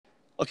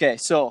Okay,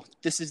 so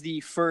this is the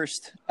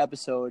first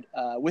episode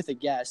with a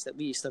guest, at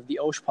least, of the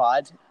Osh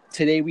Pod.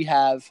 Today we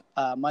have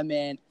my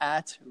man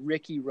at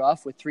Ricky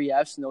Ruff with 3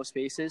 Fs, no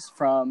spaces,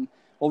 from...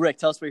 Well, Rick,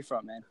 tell us where you're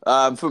from, man.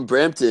 I'm from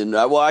Brampton.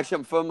 Actually,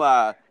 I'm from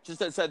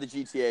just outside the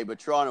GTA, but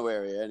Toronto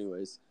area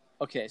anyways.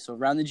 Okay, so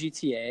around the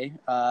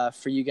GTA,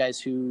 for you guys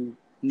who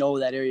know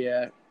that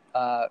area,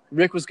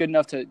 Rick was good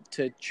enough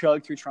to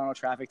chug through Toronto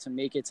traffic to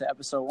make it to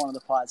episode 1 of the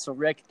pod. So,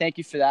 Rick, thank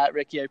you for that.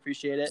 Ricky, I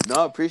appreciate it. No,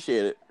 I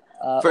appreciate it.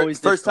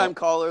 First-time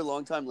caller,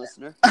 long-time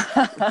listener.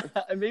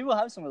 Maybe we'll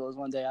have some of those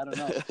one day. I don't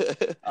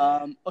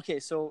know. Okay,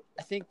 so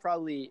I think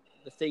probably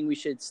the thing we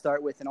should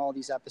start with in all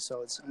these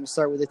episodes, and we'll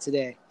start with it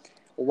today.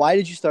 Why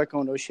did you start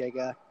going to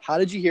Osheaga? How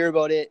did you hear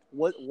about it?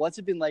 What's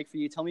it been like for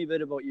you? Tell me a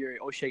bit about your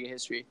Osheaga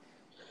history.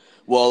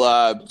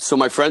 Well, so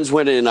my friends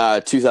went in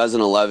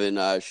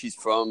 2011. She's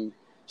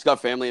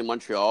got family in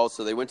Montreal,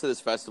 so they went to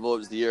this festival. It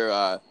was the year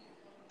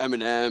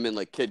Eminem and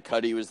like Kid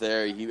Cudi was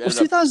there. Was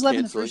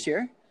 2011 the first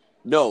year?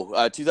 No,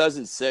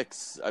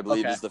 2006, I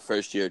believe, is the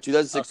first year.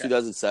 2006,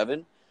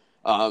 2007.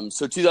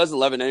 So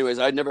 2011, anyways,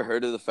 I'd never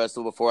heard of the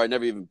festival before. I'd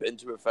never even been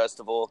to a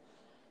festival.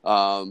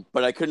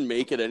 But I couldn't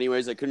make it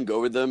anyways. I couldn't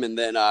go with them. And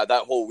then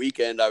that whole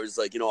weekend, I was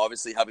like,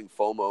 obviously having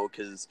FOMO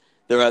because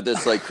they were at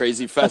this like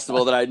crazy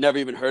festival that I'd never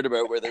even heard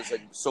about where there's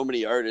like so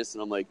many artists.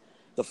 And I'm like,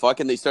 the fuck?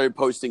 And they started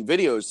posting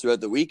videos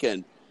throughout the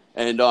weekend.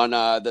 And on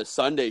the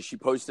Sunday, she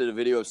posted a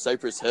video of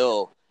Cypress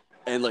Hill.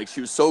 And, like, she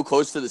was so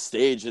close to the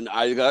stage, and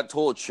I got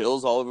total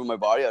chills all over my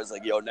body. I was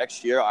like,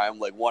 next year I am,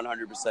 like,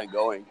 100%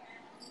 going.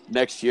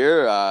 Next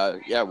year,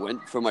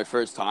 went for my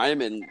first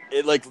time, and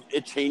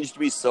it changed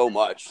me so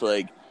much.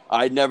 Like,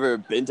 I'd never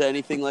been to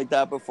anything like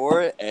that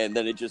before, and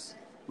then it just,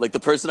 like, the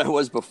person I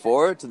was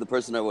before to the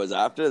person I was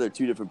after, they're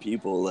two different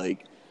people.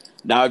 Like,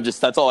 now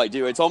that's all I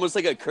do. It's almost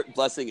like a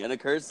blessing and a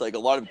curse. Like, a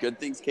lot of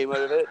good things came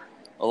out of it.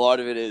 A lot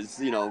of it is,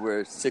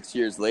 we're 6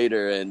 years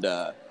later, and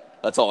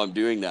that's all I'm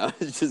doing now.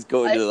 It's just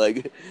going to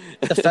like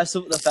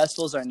the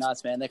festivals are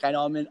nuts, man. Like I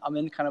know I'm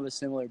in kind of a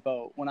similar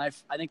boat. When I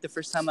think the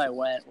first time I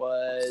went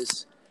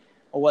was,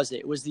 what was it?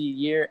 It was the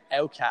year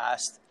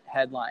Outkast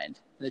headlined,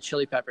 the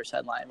Chili Peppers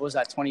headline. What was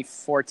that,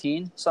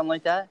 2014, something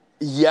like that?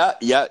 Yeah,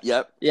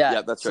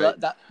 that's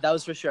right. That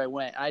was for sure. I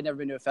went. I'd never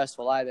been to a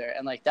festival either,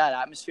 and like that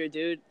atmosphere,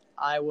 dude.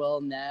 I will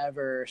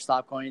never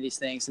stop going to these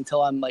things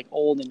until I'm like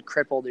old and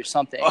crippled or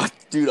something. Oh,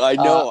 dude, I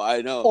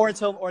know. Or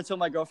until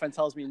my girlfriend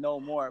tells me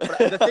no more. But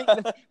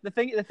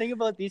the thing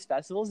about these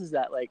festivals is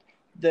that like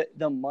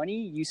the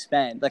money you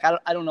spend, like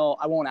I don't know,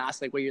 I won't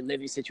ask like what your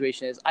living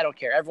situation is. I don't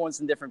care. Everyone's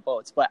in different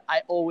boats, but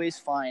I always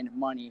find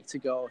money to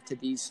go to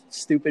these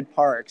stupid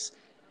parks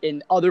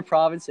in other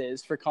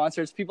provinces for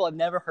concerts people I've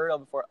never heard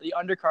of before. The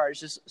undercard is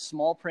just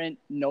small print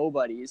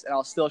nobodies, and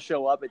I'll still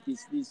show up at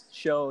these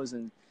shows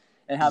and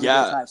have a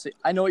good time. So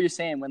I know what you're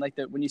saying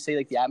when you say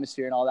like the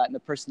atmosphere and all that, and the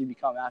person you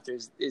become after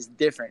is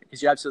different.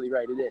 Because you're absolutely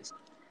right, it is.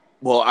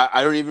 Well,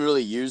 I don't even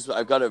really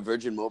I've got a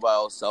Virgin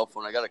Mobile cell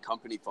phone. I got a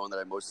company phone that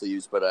I mostly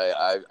use, but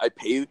I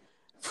pay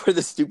for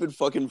the stupid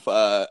fucking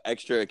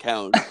extra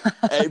account.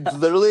 And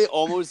literally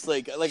almost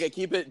like I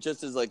keep it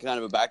just as like kind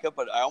of a backup,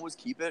 but I almost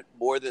keep it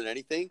more than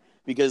anything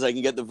because I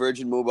can get the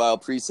Virgin Mobile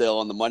pre-sale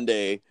on the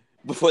Monday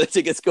before the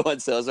tickets go on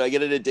sale, so I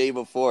get it a day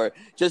before,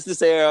 just to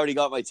say I already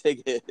got my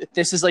ticket.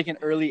 This is like an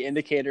early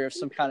indicator of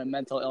some kind of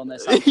mental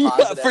illness. I'm positive.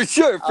 Yeah,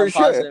 for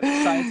sure.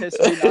 Scientists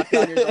will be knocking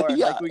on your door.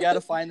 Yeah. Like, we got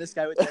to find this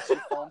guy with the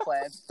extra phone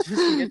plan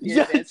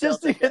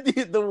just to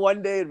get the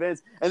 1 day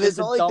advance. And it's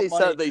not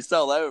like they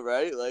sell out,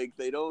 right? Like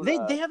they don't.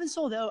 They haven't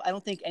sold out. I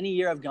don't think any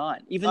year I've gone.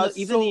 Even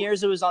the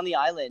years it was on the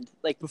island,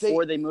 like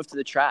before they moved to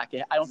the track.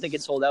 I don't think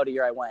it sold out a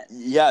year I went.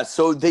 Yeah,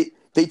 so they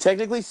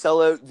technically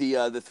sell out the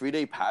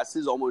 3-day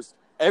passes almost.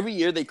 Every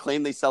year they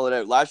claim they sell it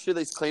out. Last year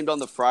they claimed on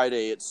the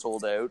Friday it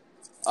sold out.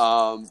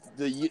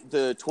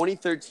 The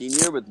 2013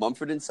 year with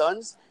Mumford &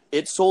 Sons,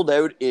 it sold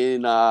out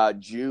in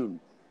June.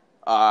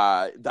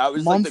 That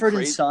was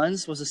Mumford &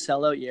 Sons was a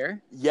sellout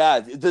year? Yeah,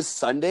 this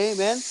Sunday,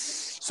 man.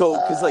 So,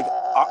 because like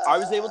I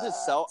was able to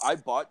sell, I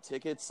bought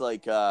tickets I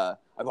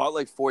bought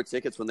like 4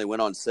 tickets when they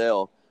went on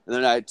sale. And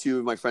then I had 2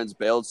 of my friends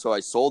bailed, so I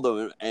sold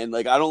them. And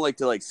like I don't like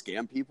to like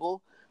scam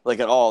people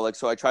like at all. Like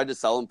so I tried to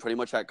sell them pretty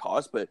much at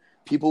cost, but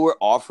people were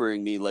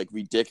offering me like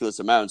ridiculous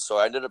amounts, so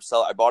I ended up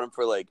I bought them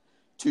for like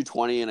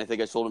 $220, and I think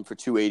I sold them for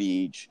 $280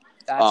 each.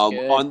 That's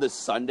good. On the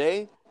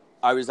Sunday,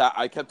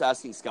 I kept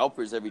asking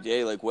scalpers every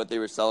day like what they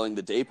were selling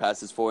the day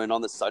passes for, and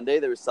on the Sunday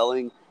they were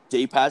selling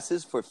day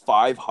passes for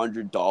 $500 for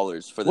the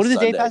Sunday. What do the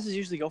day passes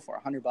usually go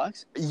for?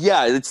 $100?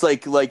 Yeah, it's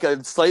like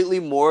a slightly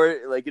more,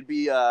 like it'd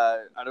be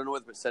I don't know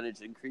what the percentage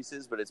increase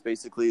is, but it's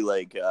basically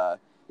like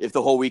if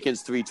the whole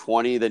weekend's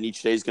 $320, then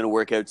each day is going to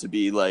work out to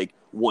be like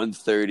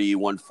 $130,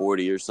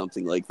 $140 or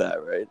something like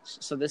that, right?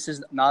 So this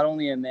is not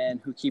only a man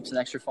who keeps an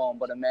extra phone,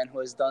 but a man who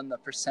has done the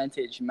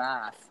percentage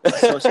math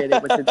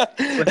associated with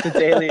the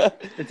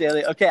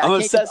daily. Okay, I'm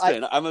obsessed,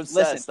 man. I'm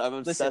obsessed. I'm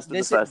obsessed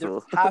with the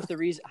festival. Half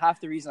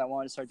the reason I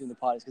wanted to start doing the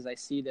pod is because I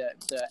see the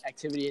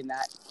activity in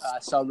that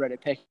subreddit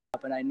pick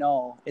up, and I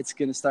know it's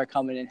going to start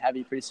coming in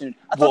heavy pretty soon.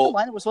 I thought the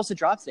lineup was supposed to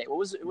drop today.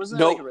 Wasn't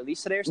there like a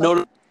release today or something?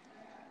 No.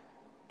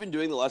 been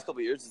doing the last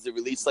couple of years is they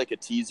release like a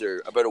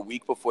teaser about a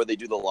week before they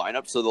do the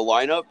lineup. So the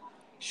lineup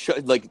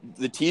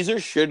the teaser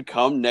should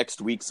come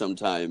next week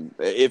sometime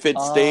if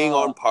it's staying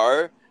on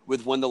par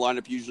with when the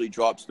lineup usually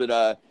drops.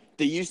 But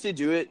they used to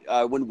do it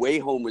when Way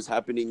Home was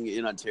happening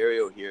in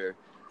Ontario here.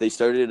 They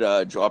started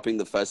dropping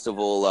the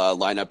festival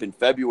lineup in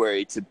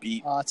February to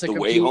beat the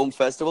Way Home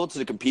festival,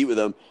 to compete with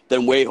them.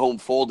 Then Way Home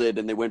folded,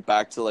 and they went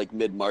back to like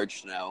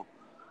mid-March now.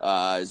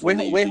 Is when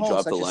they usually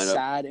drop the lineup. Way Home is such a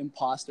sad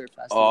imposter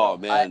festival. Oh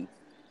man,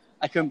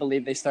 I couldn't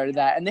believe they started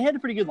that, and they had a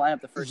pretty good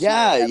lineup the first year.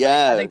 I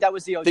think that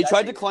was the. They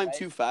tried to climb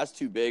too fast,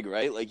 too big,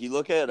 right? Like you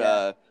look at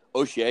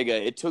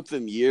Osheaga, it took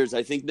them years.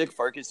 I think Nick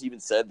Farkas even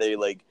said they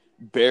like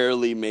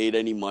barely made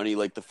any money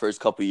like the first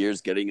couple of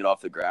years getting it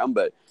off the ground,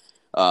 but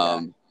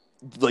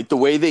like the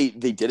way they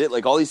did it,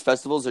 like all these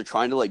festivals are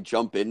trying to like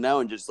jump in now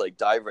and just like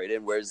dive right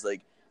in, whereas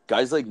like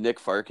guys like Nick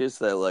Farkas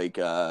that like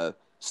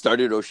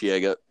started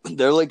Osheaga,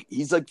 they're like,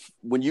 he's like,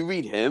 when you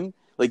read him,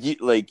 like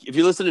if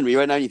you listen to me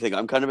right now and you think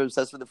I'm kind of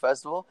obsessed with the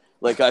festival,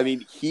 like I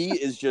mean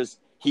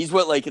he's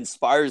what like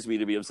inspires me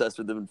to be obsessed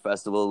with the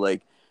festival.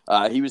 Like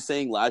he was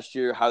saying last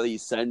year how he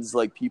sends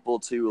like people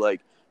to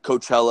like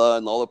Coachella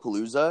and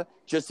Lollapalooza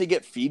just to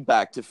get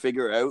feedback to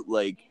figure out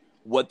like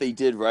what they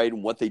did right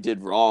and what they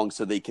did wrong,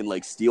 so they can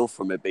like steal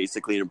from it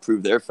basically and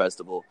improve their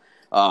festival.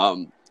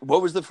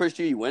 What was the first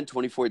year you went?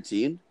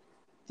 2014?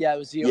 Yeah, it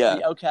was the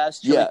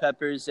Outkast, Chili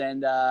Peppers,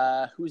 and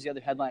who was the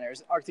other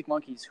headliners? Arctic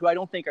Monkeys, who I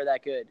don't think are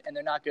that good, and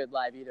they're not good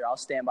live either. I'll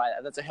stand by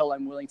that. That's a hill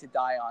I'm willing to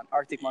die on.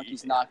 Arctic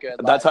Monkeys not good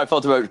live. That's how I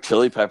felt about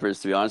Chili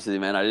Peppers, to be honest with you,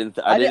 man. I didn't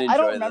I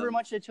don't remember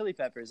much of Chili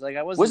Peppers. Like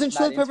I wasn't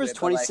Chili Peppers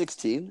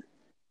 2016?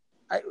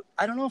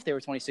 I don't know if they were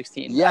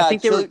 2016. Yeah, I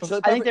think they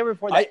were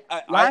before that.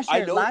 Last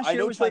year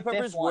was Chili my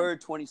Peppers fifth one. were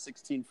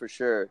 2016 for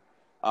sure.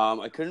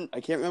 I can't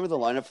remember the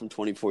lineup from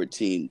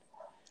 2014.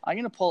 I'm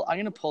gonna pull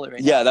it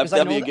right now. Yeah,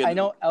 that'd be a good. I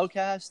know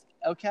Outkast.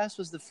 Outkast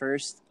was the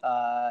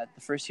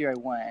first year I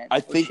went.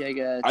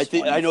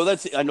 I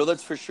know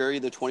that's for sure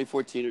either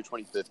 2014 or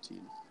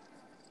 2015.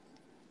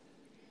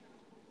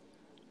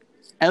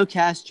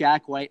 Outkast,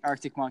 Jack White,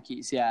 Arctic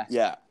Monkeys. Yeah.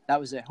 That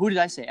was it. Who did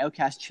I say?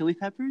 Outkast, Chili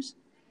Peppers.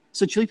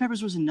 So Chili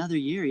Peppers was another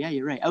year. Yeah,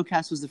 you're right.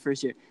 Outkast was the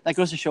first year. That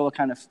goes to show what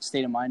kind of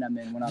state of mind I'm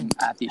in when I'm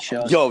at these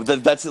shows. Yo,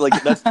 that's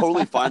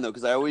totally fine though,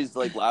 because I always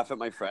like laugh at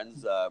my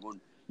friends when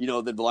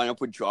the lineup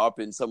would drop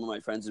and some of my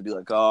friends would be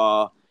like,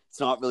 "Oh,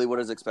 it's not really what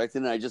I was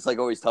expecting." And I just like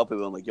always tell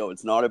people, I'm like, "Yo,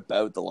 it's not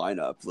about the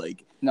lineup."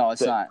 Like, no,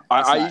 it's not.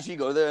 I usually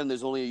go there and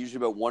there's only usually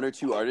about one or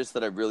two artists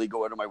that I really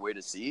go out of my way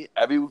to see.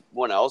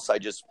 Everyone else, I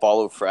just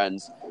follow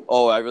friends.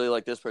 Oh, I really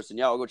like this person.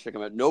 Yeah, I'll go check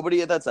them out.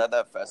 Nobody that's at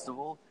that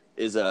festival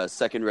is a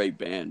second-rate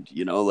band,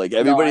 like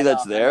everybody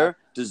that's there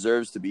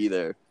deserves to be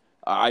there.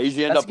 I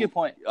usually end up. That's a good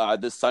point.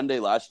 This Sunday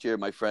last year,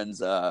 my friends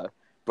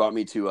brought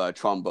me to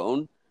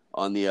Trombone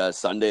on the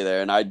Sunday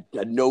there, and I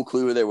had no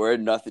clue who they were.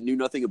 Knew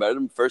nothing about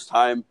them. First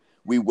time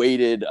we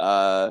waited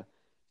to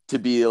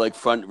be like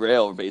front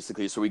rail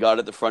basically, so we got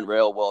at the front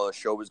rail while the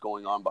show was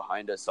going on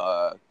behind us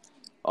on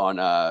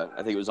I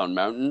think it was on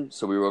Mountain,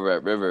 so we were over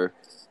at River,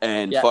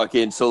 and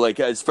so like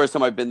it's the first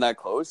time I've been that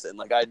close, and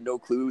like I had no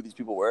clue who these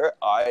people were.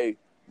 I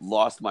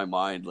lost my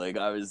mind. Like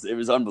it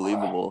was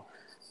unbelievable,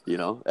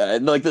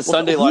 and like the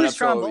Sunday lineup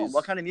show.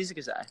 What kind of music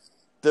is that?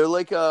 They're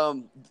like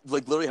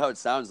literally how it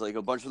sounds. Like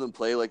a bunch of them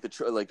play like there's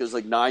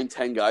like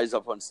 9-10 guys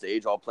up on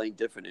stage all playing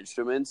different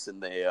instruments,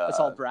 and they it's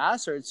all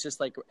brass, or it's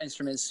just like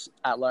instruments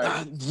at large?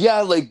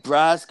 Yeah, like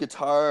brass,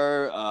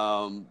 guitar,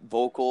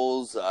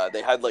 vocals.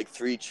 They had like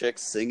 3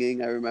 chicks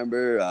singing, I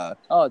remember.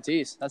 Oh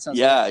geez, that sounds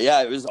good.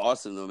 It was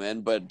awesome though,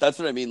 man. But that's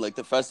what I mean, like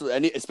the festival,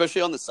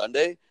 especially on the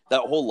Sunday,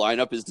 that whole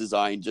lineup is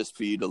designed just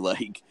for you to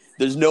like.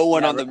 There's no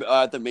one on the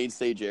at the main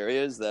stage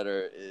areas that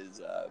is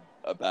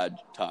a bad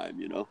time,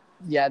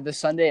 Yeah, the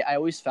Sunday, I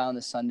always found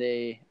the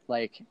Sunday,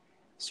 like,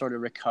 sort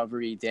of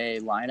recovery day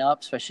lineup,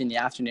 especially in the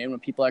afternoon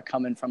when people are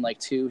coming from, like,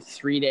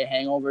 2-3 day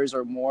hangovers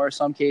or more,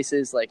 some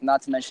cases, like,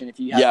 not to mention if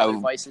you have other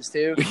vices,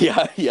 too.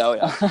 Yeah.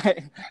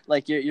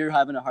 Like, you're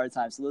having a hard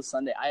time. So those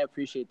Sunday, I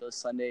appreciate those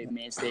Sunday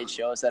main stage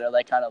shows that are,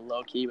 like, kind of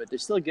low-key, but they're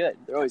still good.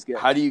 They're always good.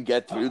 How do you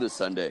get through the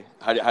Sunday?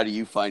 How do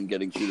you find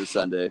getting through the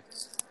Sunday?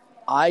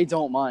 I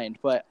don't mind,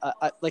 but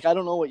I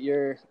don't know what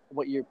your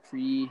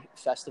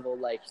pre-festival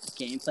like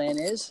game plan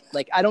is.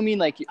 Like I don't mean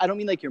like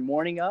your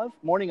morning of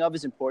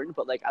is important,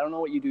 but like I don't know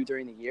what you do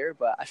during the year.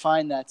 But I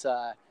find that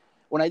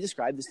when I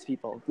describe this to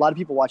people, a lot of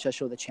people watch that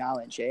show The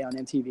Challenge on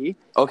MTV.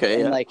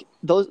 Okay, and like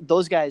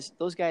those guys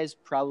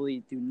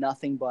probably do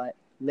nothing but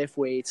lift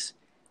weights,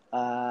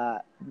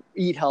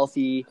 eat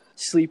healthy,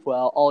 sleep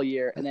well all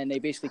year, and then they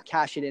basically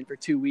cash it in for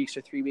 2 weeks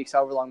or 3 weeks,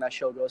 however long that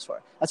show goes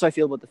for. That's how I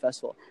feel about the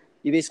festival.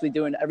 You're basically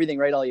doing everything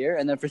right all year,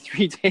 and then for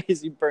 3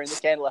 days you burn the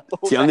candle at the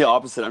whole. See, I'm the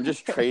opposite. I'm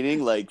just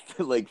training like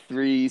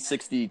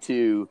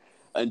 362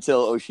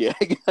 until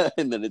Osheaga,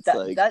 and then it's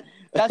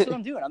that's what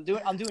I'm doing. I'm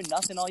doing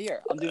nothing all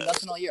year.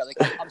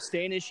 Like I'm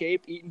staying in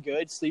shape, eating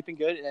good, sleeping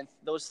good, and then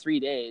those 3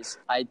 days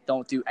I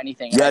don't do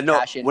anything. Yeah,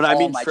 no. When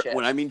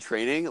I mean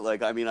training,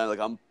 like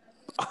I'm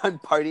I'm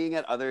partying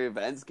at other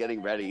events,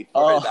 getting ready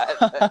for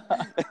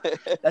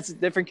that. That's a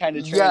different kind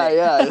of training.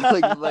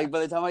 Yeah. Like by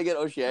the time I get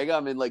Osheaga,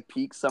 I'm in like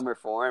peak summer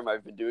form.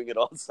 I've been doing it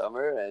all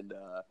summer, and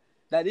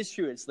that is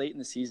true. It's late in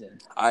the season.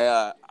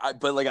 But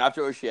like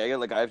after Osheaga,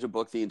 like I have to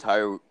book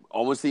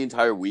almost the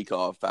entire week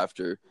off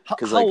after. How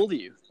like, old are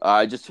you?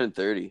 I just turned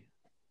 30.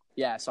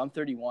 Yeah, so I'm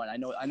 31.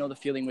 I know the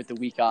feeling with the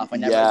week off. I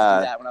never used to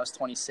do that when I was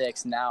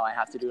 26. Now I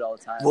have to do it all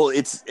the time. Well,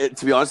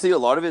 to be honest with you, a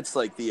lot of it's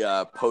like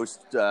the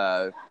post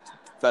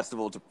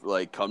festival to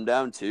like come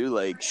down too.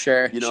 Like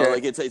sure,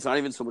 like it's not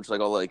even so much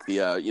like all like the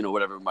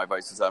whatever my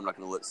vices are. I'm not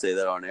going to say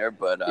that on air,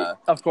 but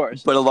of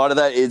course. But a lot of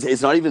that is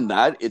it's not even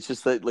that. It's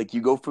just that like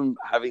you go from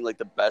having like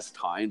the best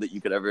time that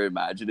you could ever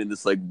imagine in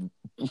this like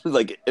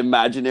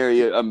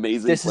imaginary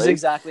amazing this place. Is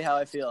exactly how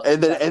I feel.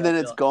 And then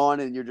it's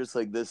gone, and you're just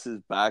like, this is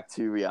back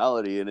to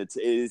reality, and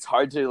it's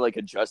hard to like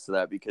adjust to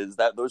that because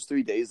those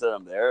 3 days that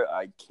I'm there,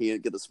 I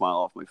can't get the smile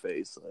off my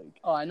face.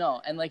 Like, oh, I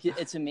know, and like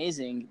it's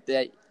amazing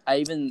that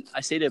I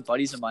say to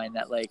buddies of mine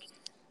that like,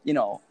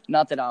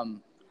 not that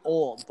I'm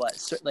old,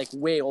 but like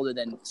way older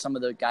than some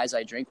of the guys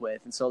I drink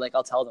with, and so like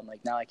I'll tell them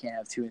like now I can't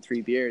have 2 and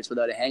 3 beers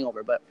without a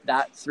hangover, but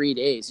that 3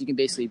 days you can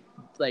basically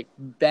like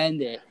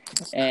bend it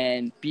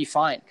and be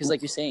fine because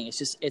like you're saying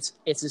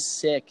it's a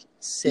sick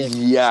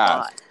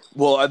spot.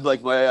 Well, I'm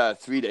like my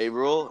 3-day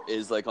rule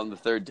is like on the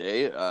 3rd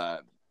day,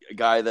 a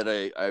guy that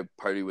I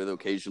party with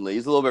occasionally,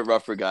 he's a little bit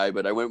rougher guy,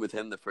 but I went with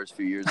him the first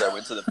few years I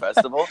went to the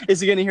festival. Is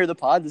he gonna hear the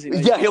pod? Does he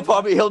yeah,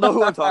 he'll know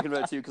who I'm talking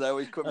about too, because I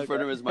always refer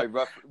to him as my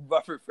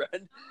rougher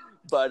friend.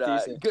 But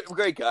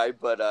great guy.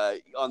 But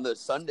on the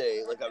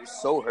Sunday, like I was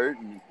so hurt,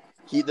 and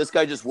this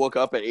guy just woke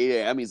up at 8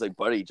 a.m. He's like,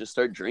 buddy, just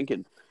start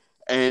drinking.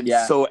 And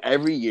so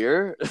every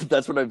year,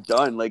 that's what I've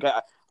done. Like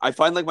I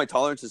find like my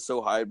tolerance is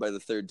so high by the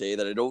 3rd day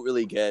that I don't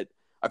really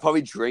I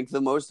probably drink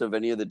the most of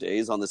any of the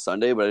days on the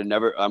Sunday, but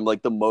I'm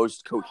like the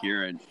most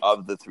coherent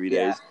of the 3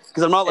 days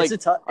because I'm not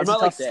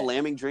like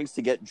slamming drinks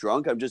to get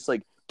drunk. I'm just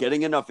like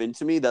getting enough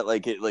into me that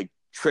like it like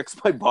tricks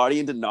my body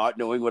into not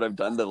knowing what I've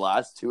done the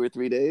last 2 or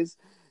 3 days.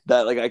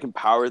 That like I can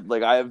power,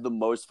 like I have the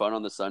most fun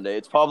on the Sunday.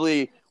 It's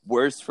probably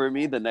worse for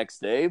me the next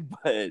day,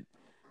 but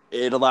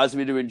it allows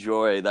me to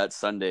enjoy that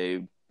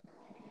Sunday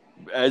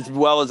as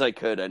well as I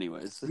could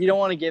anyways. You don't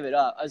want to give it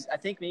up. I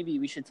think maybe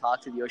we should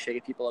talk to the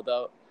Osheaga people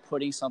about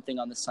putting something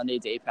on the Sunday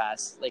day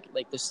pass,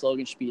 like the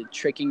slogan should be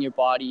tricking your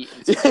body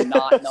into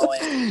not knowing.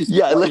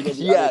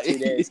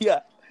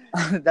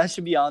 That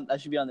should be on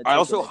the. I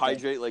also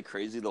hydrate like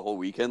crazy the whole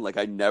weekend. Like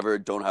I never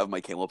don't have my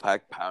Camel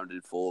Pack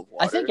pounded full of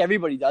water. I think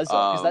everybody does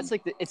though, because that's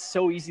like it's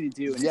so easy to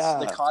do. And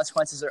the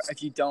consequences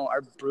if you don't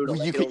are brutal.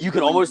 You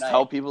can almost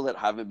tell people that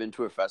haven't been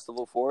to a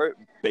festival for it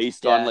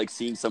based on like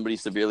seeing somebody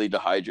severely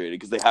dehydrated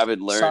because they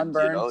haven't learned.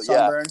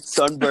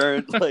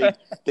 Sunburn. Like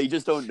they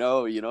just don't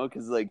know,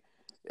 because like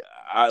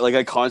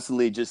I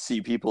constantly just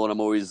see people and I'm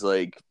always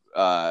like,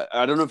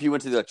 I don't know if you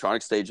went to the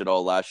electronic stage at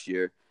all last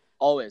year.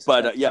 Always.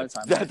 But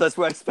that's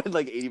where I spend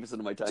like 80%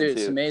 of my time. Dude,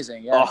 too. It's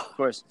amazing. Yeah, of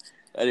course.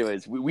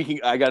 Anyways,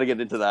 I got to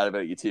get into that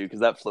about you too,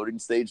 because that floating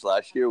stage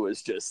last year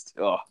was just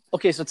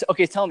Okay, so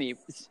tell me.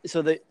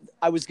 So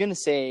I was gonna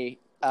say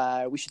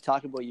we should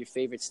talk about your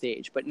favorite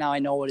stage, but now I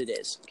know what it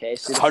is. Okay,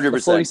 so 100%. The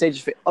floating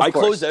stage. I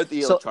close out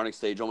the electronic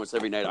stage almost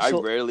every night. I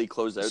rarely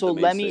close out. So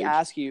the main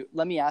stage.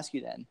 Let me ask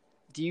you then.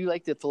 Do you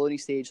like the floating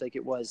stage like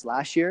it was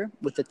last year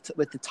with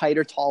the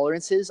tighter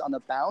tolerances on the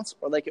bounce,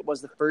 or like it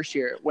was the first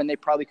year when they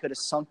probably could have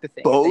sunk the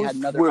thing? Both they had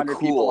another were 100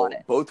 cool. People on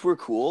it. Both were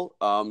cool.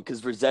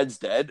 Because for Zed's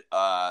Dead,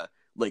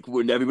 like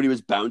when everybody was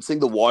bouncing,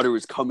 the water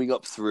was coming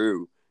up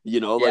through.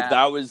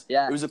 That was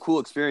it was a cool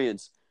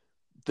experience.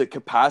 The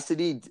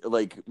capacity,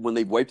 like when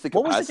they wiped the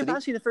capacity. What was the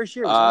capacity the first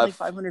year? It was only like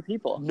 500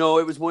 people. No,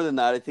 it was more than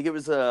that. I think it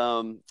was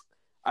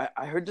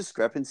I heard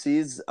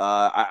discrepancies.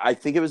 I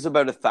think it was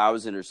about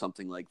 1,000 or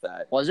something like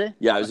that. Was it?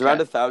 Yeah, it was around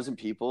 1,000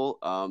 people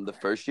the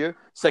first year.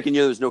 Second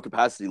year, there was no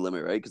capacity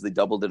limit, right? Because they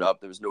doubled it up.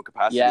 There was no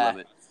capacity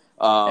limit.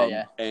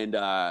 And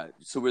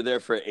so we're there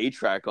for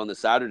A-Track on the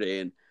Saturday.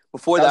 And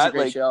before that,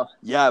 was a great show.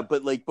 Yeah,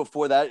 but like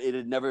before that,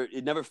 it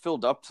never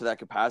filled up to that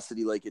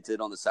capacity like it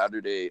did on the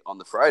Saturday, on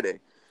the Friday.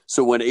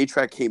 So when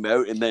A-Track came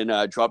out and then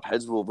Drop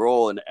Heads Will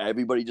Roll and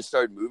everybody just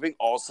started moving,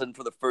 all of a sudden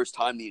for the first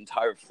time, the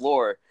entire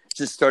floor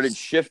just started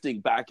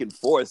shifting back and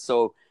forth.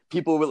 So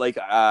people were like,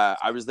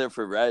 I was there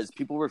for Rez.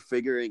 People were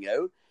figuring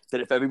out that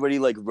if everybody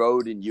like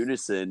rode in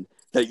unison,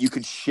 that you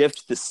could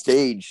shift the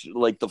stage,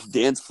 like the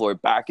dance floor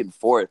back and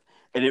forth.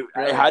 And it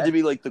had to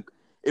be like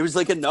it was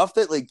like enough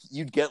that like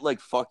you'd get like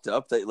fucked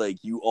up that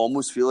like you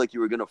almost feel like you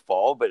were going to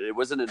fall, but it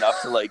wasn't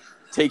enough to like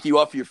take you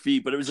off your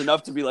feet, but it was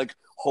enough to be like,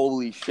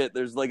 holy shit,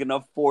 there's like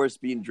enough force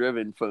being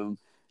driven from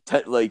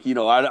I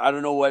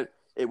don't know what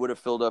it would have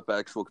filled up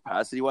actual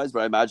capacity wise,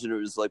 but I imagine it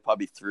was like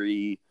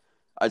probably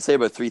I'd say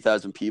about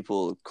 3,000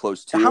 people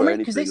close to. How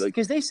many?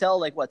 Because they sell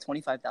like what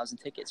 25,000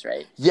 tickets,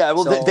 right? Yeah,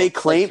 well so, they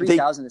claim like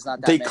 3,000 is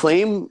not that. They many.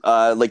 claim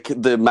like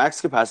the max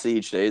capacity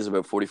each day is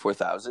about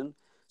 44,000.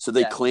 So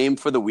they claim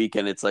for the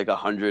weekend it's like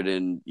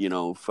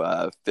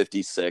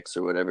 156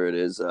 or whatever it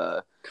is.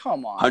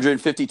 Come on,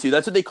 152.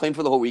 That's what they claim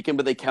for the whole weekend,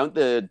 but they count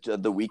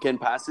the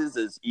weekend passes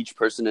as each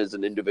person as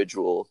an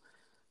individual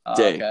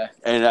day. Okay.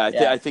 And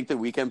I think the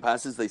weekend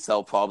passes they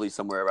sell probably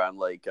somewhere around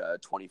like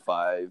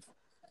 25,000.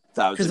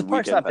 Because the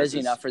park's not busy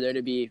enough for there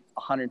to be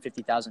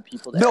 150,000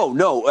 people there.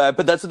 No,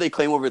 but that's what they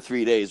claim over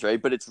 3 days,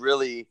 right? But it's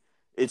really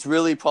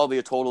probably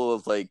a total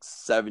of like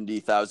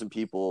 70,000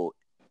 people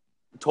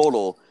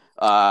total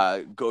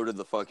go to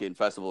the fucking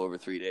festival over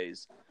 3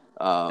 days.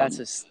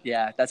 That's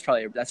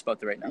about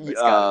the right number.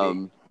 It's gotta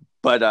be.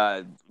 But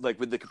like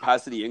with the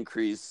capacity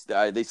increase,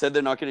 they said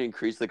they're not going to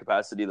increase the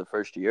capacity the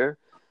first year,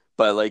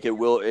 but like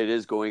it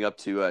is going up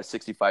to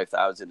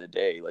 65,000 a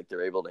day. Like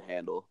they're able to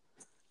handle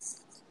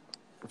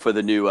for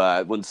the new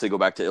once they go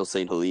back to Ile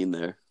Saint Helene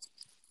there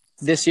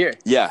this year.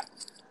 Yeah.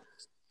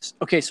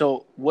 Okay,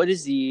 so what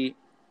is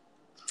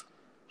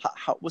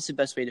what's the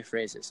best way to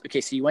phrase this? Okay,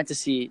 so you went to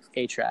see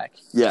A-Track.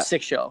 Yeah.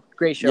 Sick show.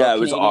 Great show. Yeah, it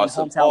was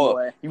awesome. Hometown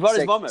boy. You brought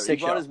his mom out.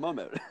 His mom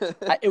out.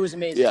 It was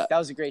amazing. Yeah. That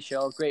was a great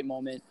show. Great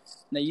moment.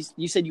 Now,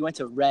 you said you went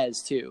to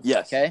Rez, too.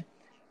 Yes. Okay?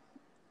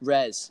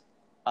 Rez.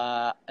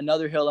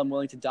 Another hill I'm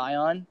willing to die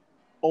on.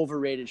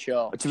 Overrated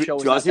show. To be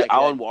honest with you,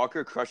 Alan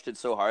Walker crushed it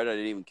so hard I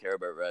didn't even care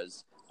about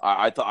Rez.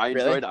 I thought I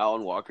enjoyed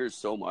Alan Walker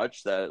so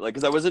much that, like,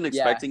 because I wasn't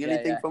expecting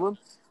anything from him.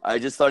 I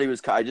just thought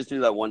I just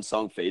knew that one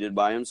song Faded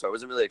by him, so I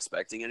wasn't really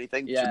expecting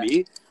anything. Yeah. To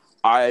me,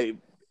 and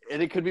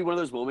it could be one of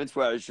those moments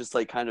where I was just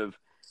like I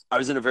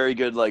was in a very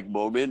good like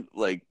moment,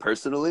 like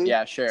personally.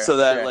 Yeah, sure. So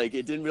that like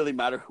it didn't really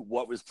matter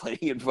what was playing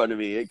in front of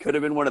me. It could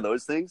have been one of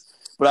those things,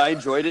 but I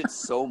enjoyed it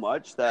so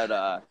much that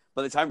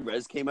by the time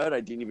Rez came out,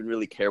 I didn't even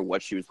really care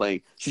what she was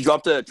playing. She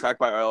dropped a track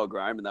by RL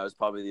Grime, and that was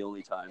probably the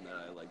only time that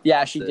I liked.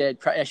 Yeah, she did.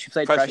 She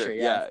played Pressure.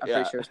 Yeah, I'm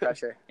pretty sure it was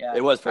Pressure. Yeah,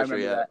 it was Pressure.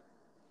 Yeah. That.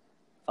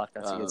 Fuck,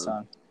 that's a good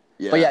song.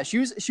 Yeah. But yeah, she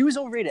was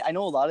overrated. I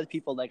know a lot of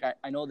people, like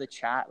I know the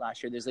chat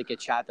last year, there's like a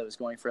chat that was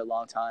going for a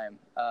long time.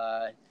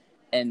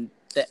 And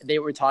they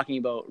were talking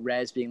about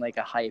Rez being like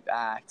a hype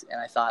act.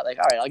 And I thought like,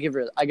 all right, I'll give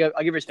her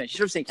a spin. She's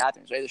from St.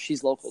 Catharines, right?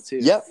 She's local too.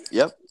 Yep.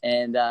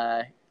 And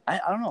I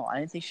don't know. I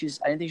didn't think she's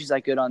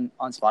that good on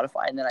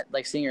Spotify. And then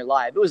like seeing her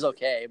live, it was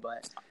okay.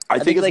 But I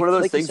think it's one of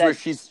those things where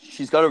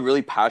she's got a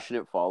really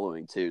passionate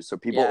following too. So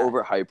people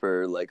overhype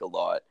her like a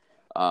lot.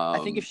 I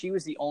think if she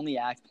was the only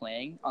act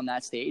playing on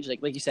that stage, like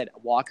you said,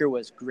 Walker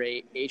was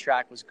great,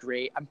 A-Track was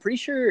great. I'm pretty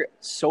sure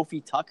Sophie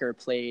Tucker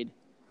played,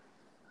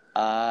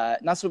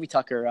 not Sophie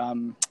Tucker,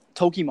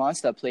 Toki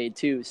Monsta played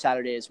too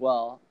Saturday as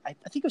well. I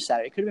think it was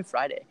Saturday, it could have been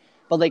Friday.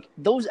 But like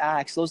those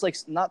acts, those like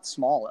not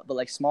small, but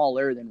like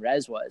smaller than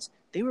Rez was,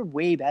 they were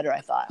way better,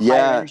 I thought. Yeah.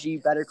 Higher energy,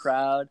 better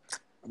crowd.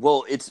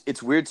 Well,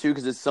 it's weird too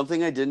because it's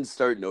something I didn't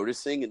start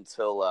noticing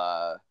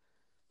until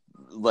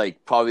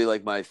like probably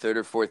like my third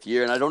or fourth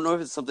year, and I don't know if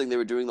it's something they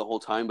were doing the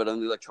whole time, but on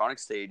the electronic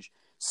stage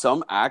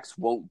some acts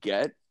won't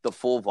get the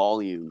full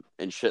volume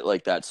and shit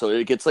like that, so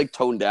it gets like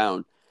toned down.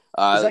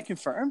 Is that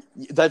confirmed?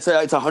 It's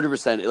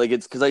 100%. Like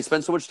it's because I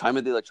spent so much time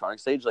at the electronic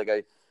stage.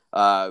 Like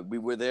we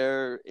were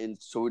there in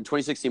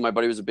 2016 my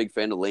buddy was a big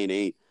fan of Lane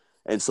 8,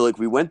 and so like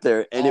we went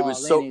there and it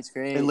was Lane 8's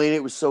great. And Lane 8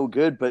 was so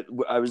good, but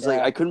I was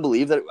like I couldn't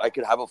believe that I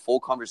could have a full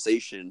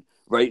conversation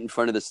right in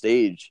front of the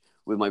stage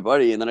with my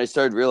buddy, and then I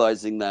started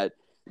realizing that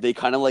they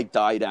kind of like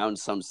die down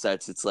some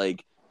sets. It's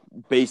like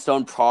based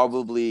on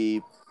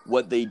probably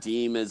what they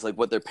deem as like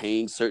what they're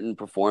paying certain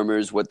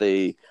performers,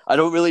 I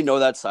don't really know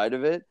that side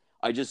of it.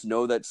 I just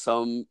know that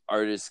some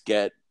artists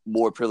get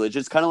more privilege.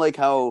 It's kind of like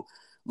how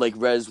like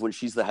Rez, when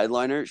she's the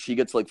headliner, she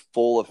gets like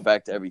full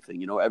effect everything,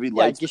 you know, every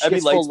light's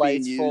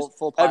being used,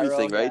 full pyro,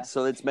 everything, right?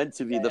 So it's meant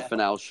to be the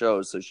finale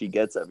show, so she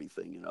gets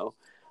everything, you know.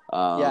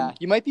 Yeah,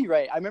 you might be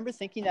right. I remember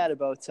thinking that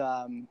about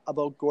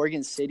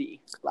Gorgon City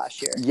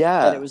last year.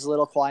 Yeah, that it was a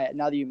little quiet.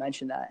 Now that you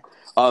mentioned that,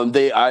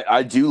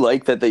 I do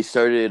like that they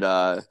started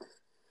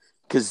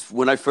because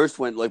when I first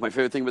went, like my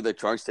favorite thing with the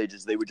trunk stage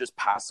is they would just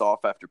pass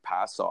off after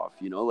pass off.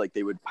 You know, like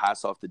they would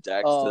pass off the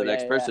decks to the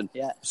next person.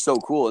 Yeah, so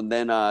cool. And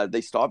then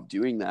they stopped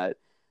doing that,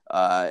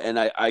 and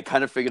I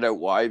kind of figured out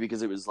why,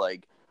 because it was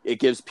like it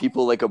gives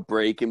people like a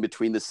break in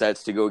between the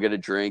sets to go get a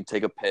drink,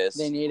 take a piss.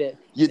 They need it.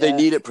 They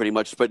need it pretty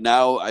much. But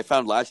now I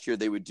found last year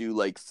they would do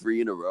like 3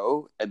 in a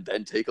row and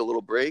then take a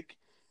little break.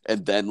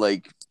 And then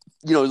like,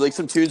 you know, like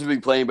some tunes would be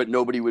playing, but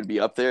nobody would be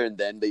up there. And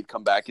then they'd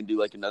come back and do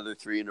like another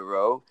 3 in a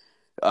row.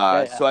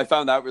 So I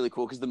found that really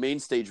cool because the main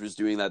stage was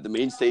doing that. The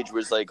main stage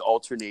was like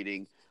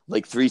alternating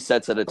like 3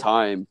 sets at a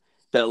time,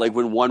 that like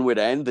when one would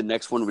end, the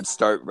next one would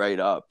start right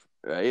up.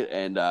 Right.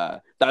 And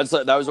that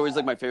was always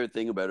like my favorite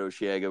thing about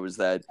Osheaga, was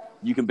that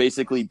you can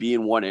basically be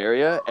in one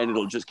area and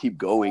it'll just keep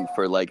going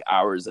for like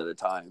hours at a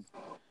time.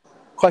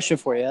 Question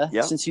for you.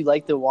 Yeah. Since you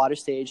like the water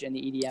stage and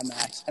the EDM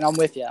acts, and I'm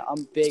with you.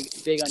 I'm big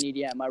on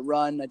EDM. I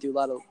run. I do a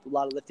lot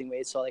of lifting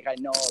weights, so like I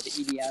know the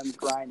EDM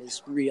grind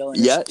is real and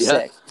it's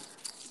sick.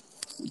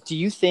 Do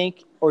you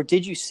think, or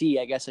did you see?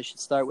 I guess I should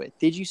start with.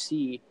 Did you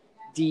see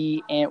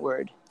D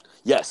Antwoord?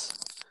 Yes.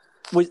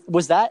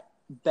 Was that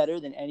better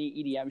than any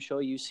EDM show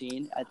you've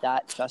seen at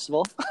that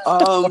festival?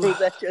 Or was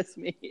that just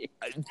me?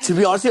 To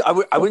be honest with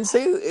you, I wouldn't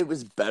say it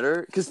was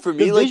better because for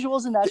me, the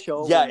visuals in that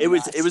show. Yeah, were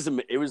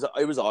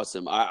it was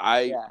awesome.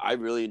 I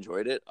really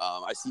enjoyed it.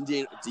 I seen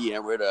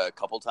D'Amber a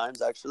couple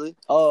times actually.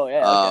 Oh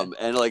yeah. Okay.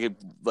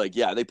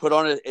 And they put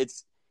on it.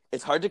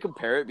 It's hard to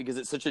compare it because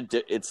it's such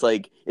it's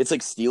like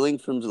stealing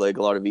from like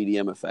a lot of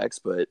EDM effects,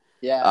 but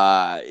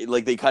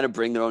like they kind of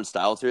bring their own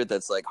style to it.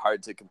 That's like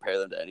hard to compare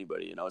them to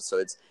anybody, you know.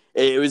 So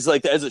it was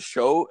like as a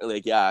show,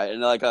 like and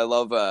like I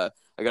love. I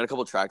got a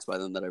couple tracks by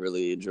them that I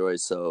really enjoy.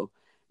 So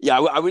yeah,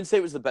 I wouldn't say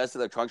it was the best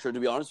electronic show to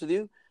be honest with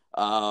you.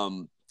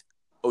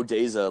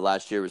 ODESZA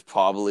last year was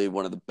probably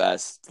one of the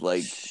best.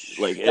 Like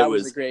that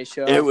was a great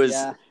show. It was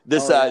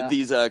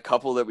these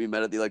couple that we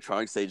met at the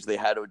electronic stage. They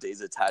had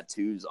ODESZA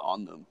tattoos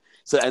on them.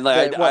 So and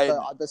like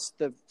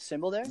the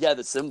symbol there? Yeah,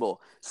 the symbol.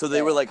 So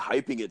they were like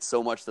hyping it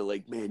so much that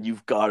like, man,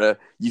 you've gotta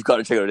check out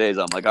ODESZA.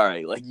 I'm like, all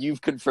right, like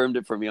you've confirmed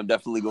it for me. I'm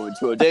definitely going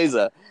to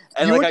ODESZA.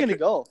 And you weren't gonna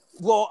go.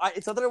 Well,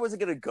 it's not that I wasn't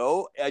gonna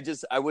go.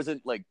 I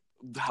wasn't like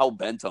hell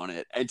bent on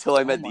it until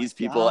I met these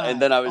people, and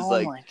then I was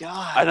like, my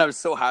God. And I was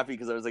so happy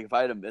because I was like, if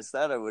I had missed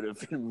that, I would have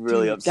been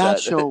really upset.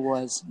 That show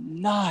was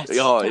nuts.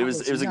 It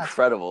was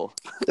incredible.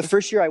 The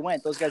first year I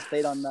went, those guys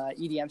played on the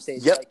EDM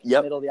stage,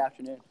 middle of the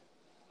afternoon.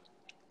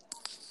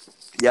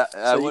 Yeah,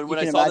 so when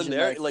I saw them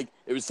there, like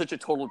it was such a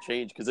total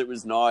change because it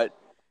was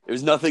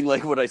nothing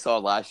like what I saw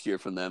last year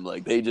from them.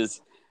 Like they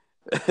just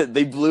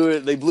they blew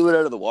it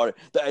out of the water.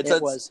 It's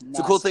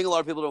a cool thing a lot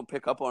of people don't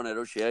pick up on at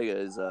Osheaga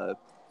is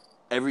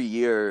every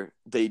year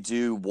they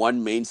do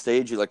one main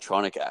stage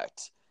electronic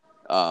act.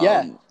 No,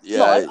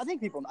 I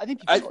think people know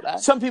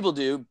that. Some people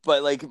do,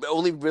 but like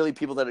only really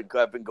people that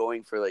have been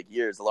going for like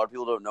years. A lot of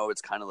people don't know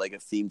it's kind of like a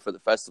theme for the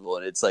festival,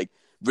 and it's like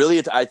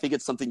really, I think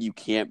it's something you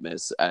can't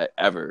miss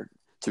ever.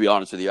 To be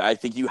honest with you, I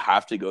think you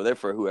have to go there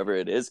for whoever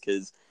it is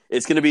because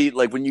it's going to be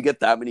like when you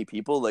get that many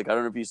people. Like I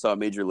don't know if you saw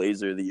Major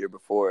Lazer the year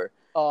before.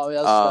 Oh,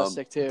 yeah, that was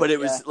sick too. But it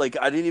was like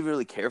I didn't even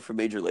really care for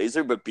Major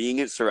Lazer, but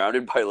being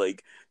surrounded by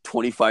like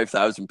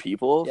 25,000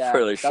 people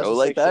for a show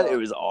like that, it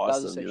was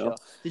awesome. You know?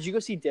 Did you go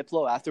see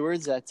Diplo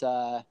afterwards at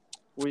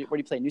where do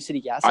you play? New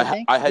City Gas, I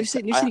think.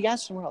 New City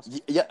Gas or somewhere else.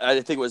 Yeah, I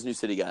think it was New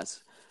City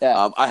Gas.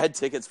 Yeah. I had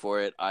tickets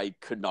for it. I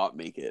could not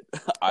make it.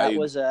 That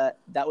was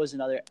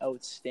another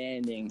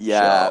outstanding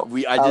show.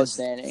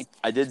 Outstanding.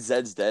 I did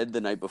Zed's Dead the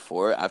night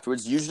before.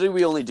 Afterwards, usually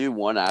we only do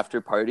one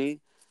after party,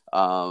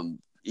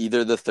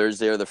 either the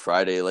Thursday or the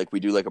Friday. Like we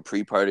do like a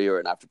pre-party or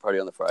an after party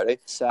on the Friday.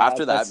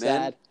 After that,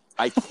 man,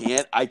 I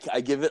can't. I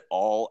give it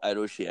all at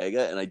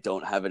Osheaga, and I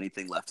don't have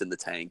anything left in the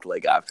tank.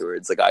 Like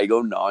afterwards, like I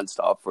go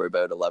nonstop for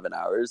about 11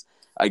 hours.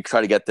 I try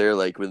to get there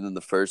like within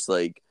the first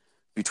like.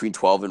 Between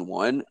 12 and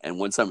 1, and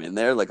once I'm in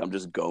there, like I'm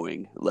just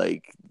going,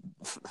 like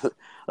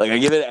I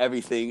give it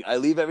everything. I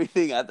leave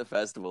everything at the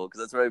festival because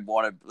that's what I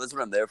want. That's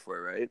what I'm there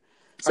for, right?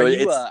 So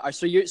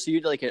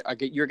you're like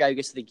you're a guy who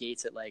gets to the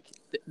gates at like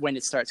when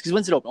it starts because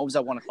when's it open? It opens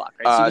at 1 o'clock,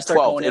 right? So you start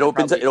 12. It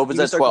opens at 12.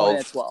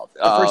 The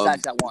first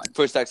act's at 1.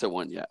 First act's at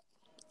 1, yeah.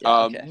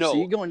 Okay. No, so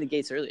you go into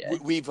gates early.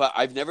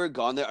 I've never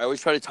gone there. I always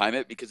try to time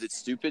it because it's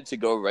stupid to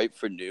go right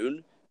for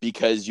noon.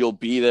 Because you'll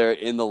be there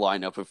in the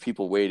lineup of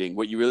people waiting.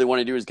 What you really want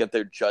to do is get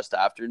there just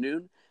after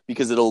noon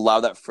because it'll allow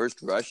that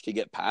first rush to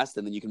get past,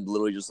 and then you can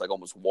literally just like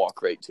almost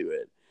walk right to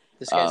it.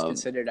 This guy's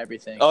considered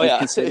everything. Oh,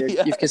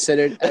 You've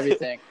considered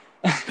everything.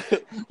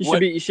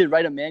 You should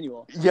write a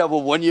manual. Yeah,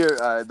 well, one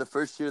year, the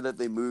first year that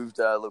they moved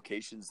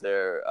locations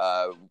there,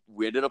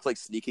 we ended up like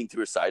sneaking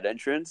through a side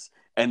entrance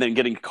and then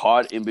getting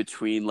caught in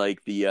between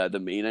like the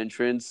main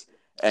entrance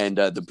and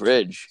the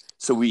bridge.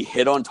 So we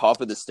hit on top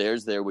of the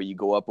stairs there where you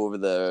go up over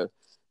the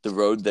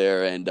road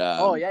there and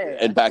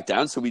and back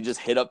down. So we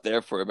just hit up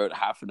there for about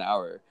half an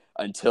hour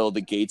until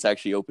the gates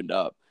actually opened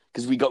up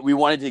because we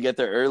wanted to get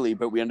there early,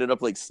 but we ended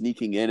up like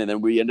sneaking in, and then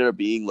we ended up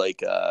being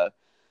like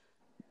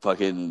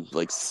fucking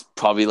like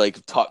probably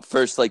like top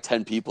first like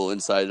 10 people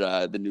inside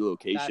the new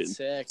location. That's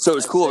sick. So it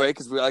was cool, right?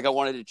 Because I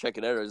wanted to check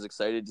it out. I was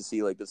excited to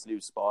see like this new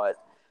spot.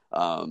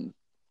 I'm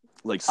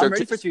ready for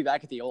it to be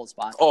back at the old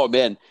spot. Oh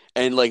man,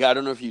 and like I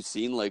don't know if you've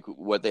seen like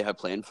what they have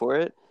planned for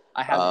it.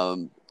 I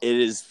haven't. It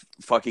is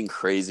fucking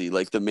crazy.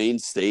 Like the main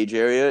stage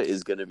area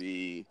is going to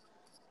be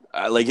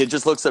like it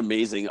just looks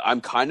amazing.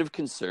 I'm kind of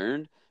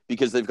concerned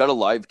because they've got a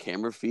live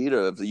camera feed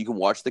of you can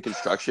watch the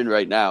construction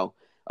right now.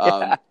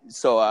 But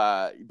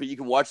you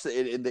can watch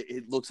it and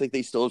it looks like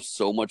they still have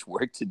so much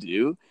work to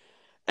do.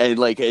 And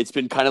like it's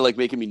been kind of like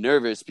making me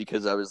nervous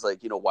because I was like,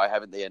 why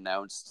haven't they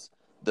announced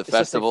the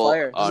festival?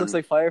 This looks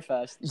like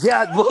Firefest.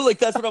 Yeah, well, like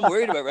that's what I'm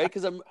worried about, right?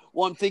 Because I'm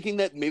thinking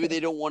that maybe they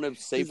don't want to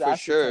say for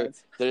sure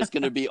that it's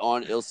going to be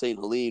on Ile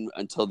Saint-Helene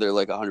until they're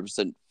like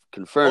 100%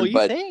 confirmed.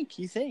 Oh,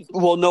 you think?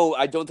 Well, no,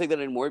 I don't think that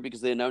anymore because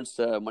they announced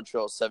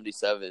Montreal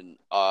 77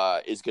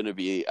 is going to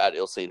be at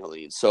Ile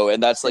Saint-Helene. So,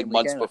 and that's like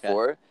months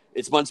before. Okay.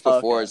 It's months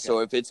before. Okay. So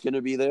if it's going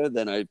to be there,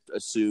 then I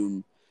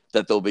assume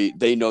that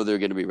they know they're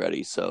going to be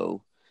ready.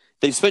 So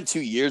They've spent 2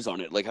 years on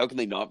it. Like, how can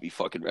they not be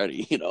fucking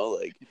ready? You know,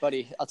 like,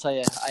 buddy, I'll tell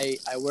you, I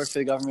work for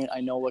the government.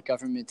 I know what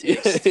government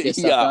takes to get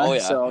stuff done. Oh yeah.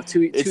 So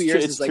two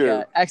years is like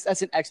true.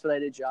 that's an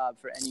expedited job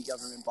for any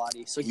government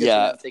body. So good for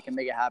them if they can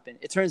make it happen.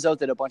 It turns out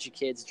that a bunch of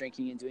kids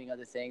drinking and doing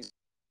other things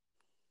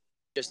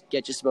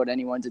get just about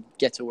anyone to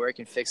get to work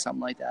and fix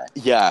something like that.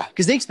 Yeah,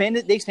 because they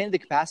expanded the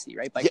capacity,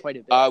 right, by quite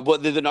a bit. Well,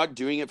 they're not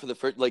doing it for the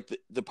first. Like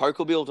the park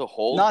will be able to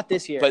hold. Not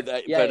this year, but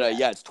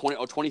it's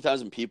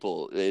 20,000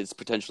 people is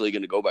potentially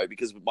going to go by,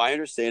 because my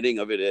understanding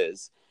of it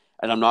is,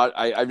 and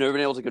I've never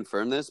been able to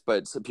confirm this,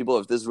 but some people,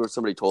 if this is what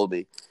somebody told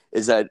me,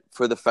 is that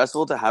for the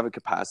festival to have a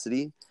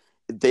capacity,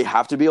 they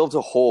have to be able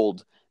to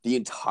hold the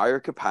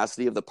entire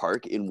capacity of the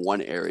park in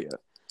one area.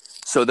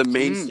 So the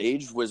main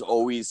stage was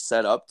always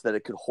set up that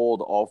it could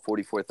hold all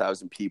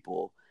 44,000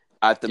 people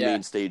at the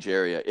main stage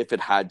area if it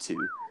had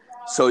to.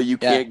 So you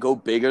can't go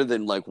bigger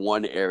than like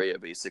one area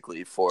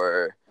basically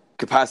for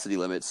capacity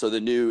limits. So the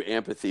new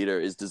amphitheater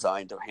is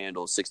designed to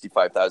handle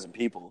 65,000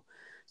 people.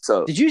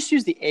 So did you just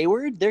use the A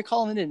word? They're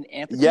calling it an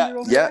amphitheater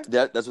over there?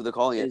 That's what they're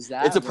calling it.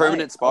 It's a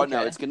permanent spot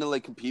now. It's going to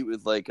like compete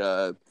with like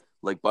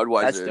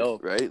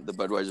Budweiser, right? The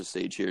Budweiser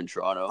stage here in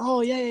Toronto.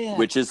 Oh, yeah.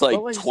 Which is like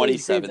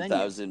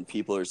 27,000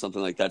 people or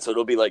something like that. So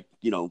it'll be like,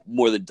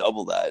 more than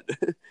double that.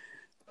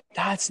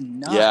 That's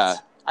nuts. Yeah.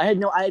 I had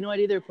no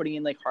idea they were putting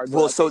in like hardwood.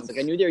 Well, so like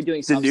I knew they were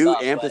doing some the new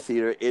stuff,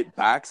 amphitheater, it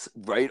backs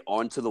right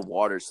onto the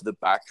water. So the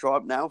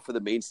backdrop now for the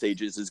main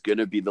stages is going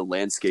to be the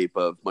landscape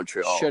of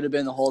Montreal. Should have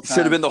been the whole time.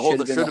 Should have been the whole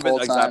time.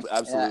 Exactly,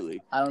 absolutely.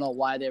 Yeah. I don't know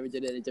why they ever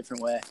did it a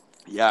different way.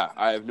 Yeah,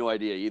 I have no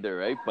idea either,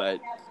 right?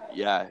 But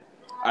yeah,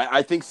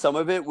 I think some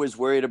of it was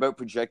worried about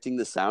projecting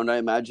the sound, I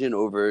imagine,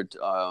 over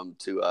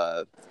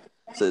to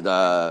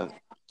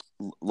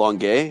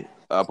Longueuil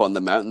up on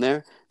the mountain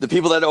there. The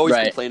people that always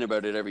complain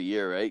about it every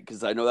year, right?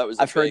 Because I know that was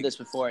I've heard this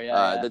before.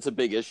 That's a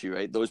big issue,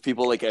 right? Those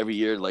people like every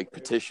year like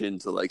petition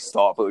to like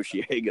stop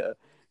Osheaga.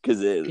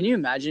 Can you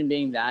imagine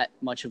being that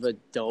much of a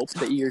dope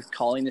that you're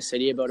calling the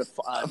city about a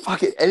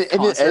fuck it? And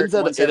it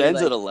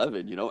ends at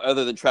 11,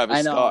 other than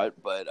Travis Scott.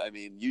 But I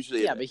mean,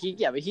 usually but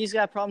he's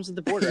got problems with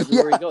the border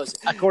everywhere he goes.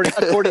 According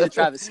to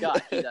Travis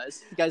Scott, he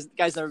does. The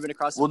guy's never been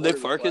across the border. Well,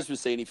 Nick Farkas was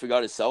saying he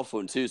forgot his cell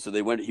phone too, so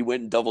he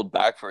went and doubled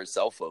back for his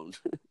cell phone.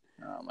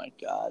 Oh my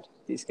God,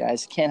 these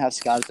guys can't have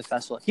Scott at the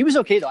festival. He was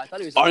okay though. I thought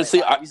he was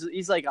honestly.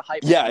 He's like a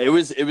hype. Yeah,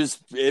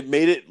 it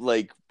made it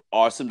like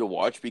awesome to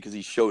watch because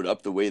he showed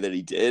up the way that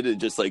he did and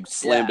just like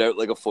slammed out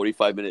like a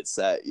 45-minute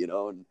set,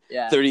 and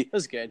 30 it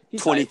was good.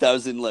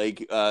 20,000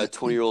 like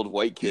 20-year-old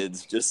white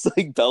kids just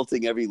like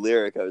belting every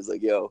lyric. I was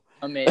like, yo,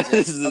 amazing.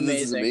 This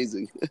is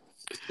amazing.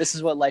 This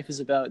is what life is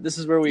about. This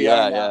is where we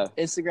are now.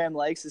 Instagram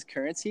likes is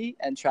currency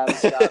and Travis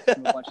Scott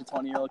from a bunch of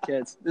 20-year-old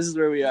kids. This is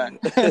where we are.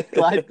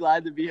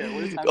 glad to be here.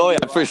 What a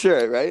time for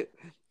sure, right?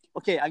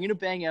 Okay, I'm gonna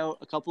bang out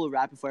a couple of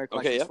rapid fire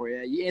questions for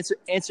you. You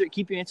answer.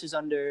 Keep your answers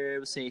under,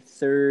 let's say,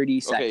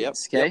 30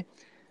 seconds.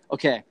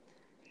 Okay.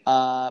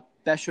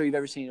 Best show you've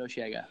ever seen in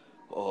Osheaga?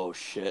 Oh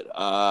shit.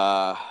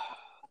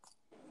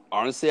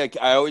 Honestly,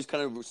 I always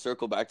kind of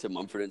circle back to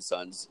Mumford &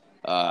 Sons.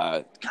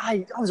 God,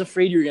 I was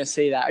afraid you were gonna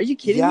say that. Are you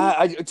kidding me?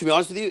 Yeah, to be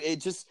honest with you,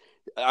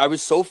 I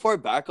was so far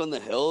back on the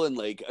hill, and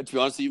like to be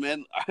honest with you,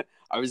 man,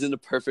 I was in the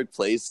perfect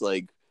place,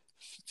 like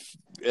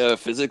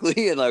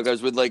physically, and like I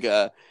was with like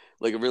a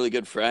really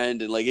good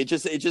friend, and like it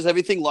just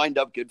everything lined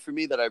up good for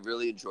me that I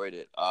really enjoyed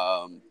it.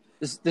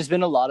 There's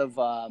been a lot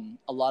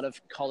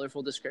of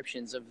colorful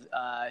descriptions of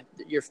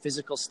your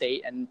physical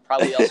state and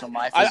probably also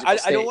my physical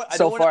state. I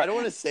don't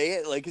want to say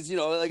it like, cause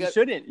like you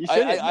shouldn't.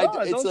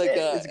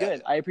 It's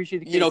good. I appreciate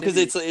the because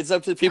it's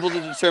up to people to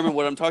determine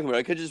what I'm talking about.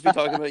 I could just be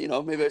talking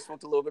about maybe I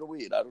smoked a little bit of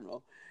weed. I don't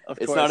know. Of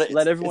course.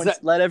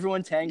 Let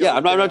everyone tango. Yeah,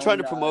 I'm not trying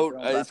to promote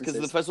because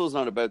the festival is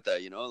not about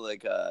that.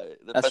 Like the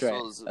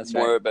festival is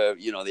more about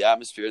the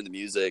atmosphere and the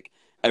music.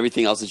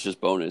 Everything else is just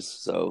bonus.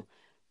 So.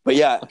 But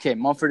yeah, okay.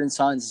 Mumford &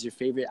 Sons is your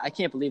favorite. I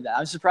can't believe that.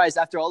 I'm surprised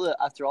after all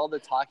the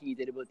talking you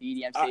did about the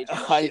EDM stage.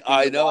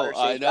 I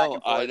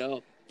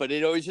know. But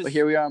it always just. But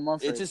here we are on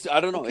Mumford. It just I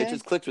don't know. Okay. It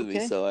just clicked with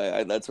me, so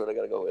I that's what I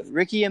gotta go with.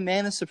 Ricky, a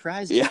man of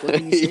surprises. Yeah. What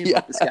can you say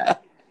about this guy?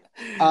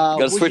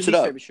 Gotta switch it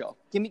up. Favorite show?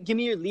 Give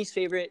me your least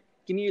favorite.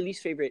 Give me your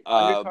least favorite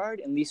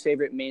undercard and least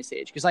favorite main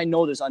stage, because I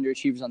know there's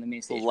underachievers on the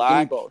main stage.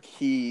 Black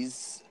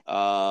Keys.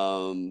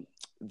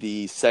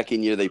 The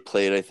second year they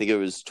played, I think it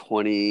was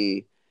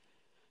 20.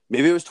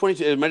 Maybe it was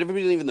 22. It might have been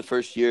even the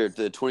first year,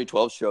 the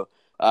 2012 show.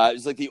 It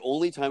was like the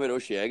only time at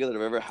Osheaga that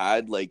I've ever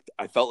had. Like,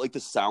 I felt like the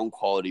sound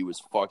quality was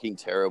fucking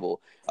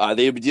terrible.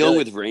 They had been dealing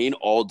with rain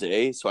all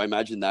day, so I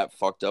imagine that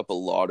fucked up a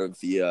lot of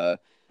the,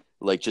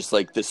 just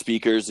the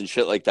speakers and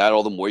shit like that.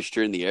 All the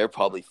moisture in the air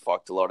probably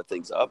fucked a lot of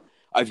things up.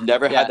 I've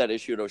never had that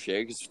issue at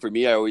Osheaga because for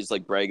me, I always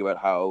brag about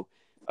how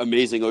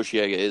amazing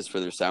Osheaga is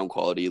for their sound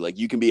quality. Like,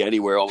 you can be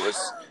anywhere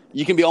almost.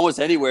 You can be almost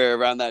anywhere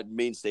around that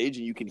main stage,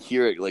 and you can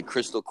hear it like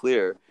crystal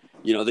clear.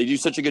 They do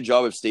such a good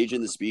job of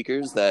staging the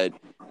speakers that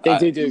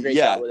they do a great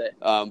job with it.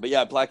 But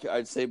yeah,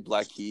 I'd say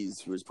Black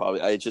Keys was probably.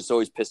 It just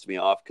always pissed me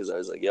off because I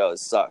was like, "Yo, it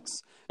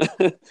sucks."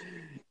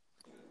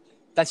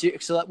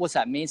 What's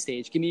that main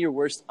stage? Give me your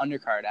worst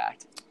undercard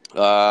act.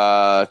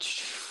 Fuck.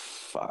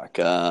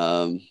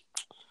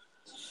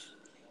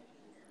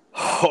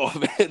 Oh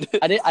man,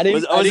 I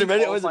didn't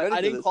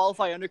this.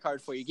 qualify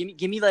undercard for you.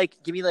 Give me like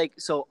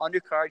so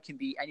undercard can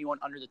be anyone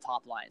under the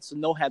top line, so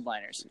no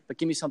headliners. But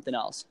give me something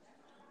else.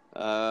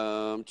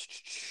 You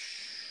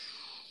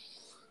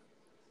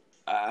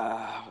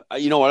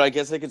know what? I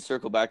guess I could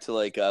circle back to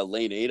like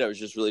Lane 8. I was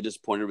just really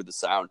disappointed with the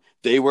sound.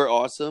 They were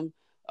awesome.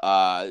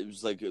 It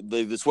was like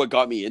this what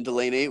got me into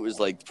Lane 8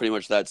 was like pretty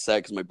much that set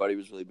because my buddy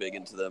was really big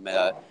into them.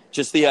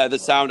 Just the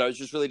sound. I was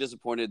just really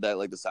disappointed that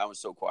like the sound was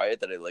so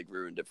quiet that it like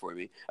ruined it for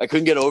me. I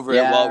couldn't get over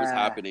it while it was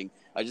happening.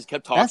 I just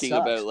kept talking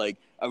about like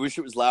I wish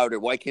it was louder.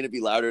 Why can't it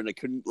be louder? And I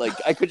couldn't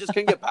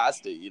get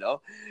past it. You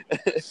know.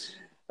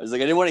 I was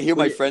like, I didn't want to hear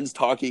my friends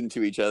talking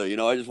to each other. You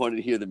know, I just wanted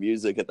to hear the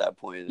music at that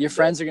point. Your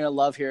friends are gonna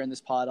love hearing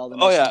this pod. All the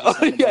Fuck,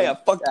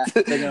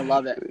 they're gonna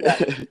love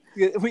it.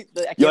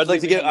 I'd like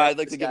to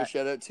give a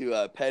shout out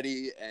to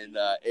Petty and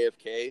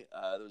AFK.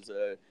 Those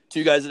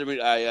two guys that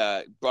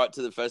I brought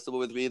to the festival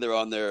with me. They're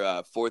on their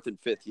 4th and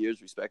 5th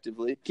years,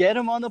 respectively. Get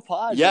them on the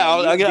pod.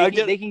 Yeah,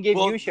 they can give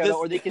you a shout out,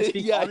 or they can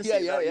speak.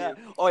 Yeah.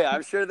 Oh yeah,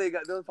 I'm sure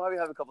they'll probably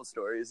have a couple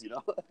stories. You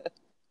know.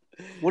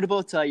 What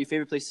about your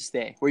favorite place to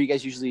stay? Where you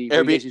guys usually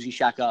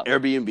shack up?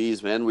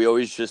 Airbnbs, man. We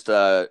always just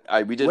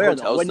we did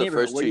hotels the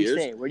first 2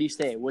 years. Where do you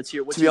stay? What's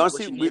your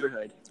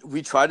neighborhood?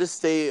 We try to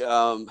stay.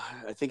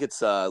 I think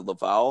it's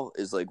Laval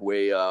is like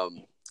way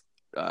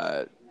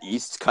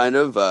east, kind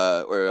of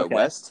or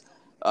west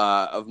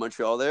of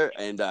Montreal there,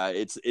 and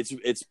it's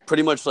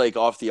pretty much like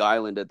off the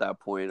island at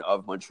that point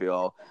of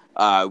Montreal.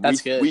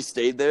 That's good. We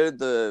stayed there in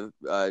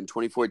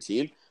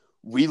 2014.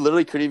 We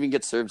literally couldn't even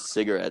get served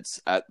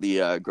cigarettes at the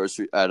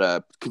at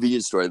a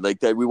convenience store. Like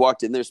that, we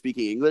walked in there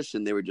speaking English,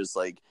 and they were just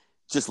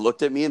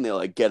looked at me, and they're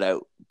like, "Get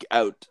out, get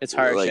out." It's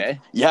harsh, like, eh?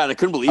 Yeah, and I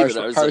couldn't believe it.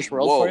 I was harsh like,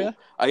 world "Whoa!" For you?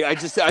 I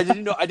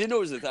didn't know it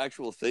was an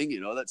actual thing. You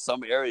know that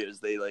some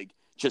areas they like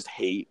just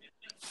hate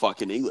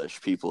fucking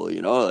English people.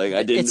 You know, like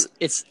I didn't.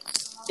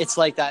 It's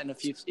like that in a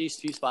few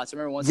spots. I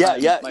remember one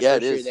time my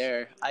first year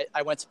there,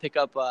 I went to pick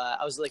up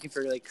I was looking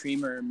for like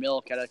cream or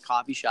milk at a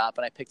coffee shop,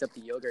 and I picked up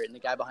the yogurt, and the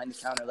guy behind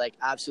the counter like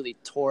absolutely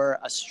tore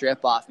a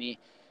strip off me.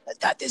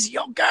 That is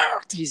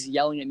yogurt. He's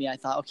yelling at me. I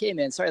thought, okay,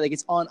 man, sorry, like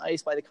it's on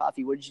ice by the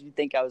coffee. What did you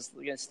think I was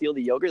gonna steal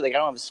the yogurt? Like I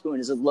don't have a spoon.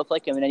 Does it look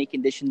like I'm in any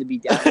condition to be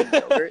down in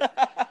the yogurt?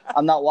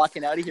 I'm not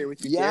walking out of here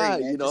with your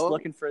dairy, man. You know, just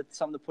looking for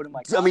something to put in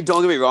my coffee. I mean,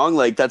 don't get me wrong.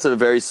 Like that's a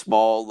very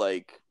small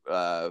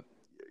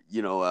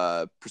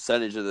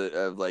percentage of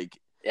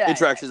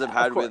interactions I've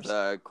had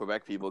with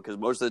Quebec people, because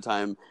most of the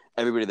time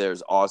everybody there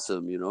is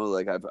awesome. You know,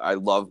 like I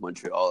love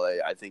Montreal.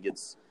 I think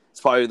it's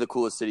probably the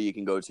coolest city you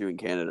can go to in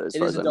Canada as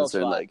far as I'm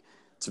concerned. Like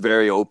it's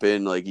very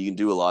open. Like you can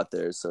do a lot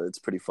there, so it's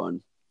pretty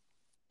fun.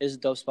 It is a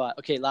dope spot.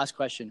 Okay, last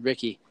question,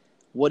 Ricky.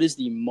 What is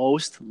the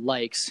most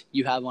likes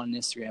you have on an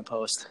Instagram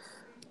post?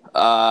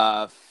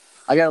 I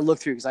gotta look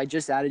through because I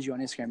just added you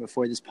on Instagram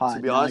before this pod.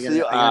 To be honest with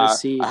you, I gotta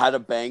see. I had a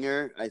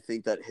banger. I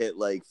think that hit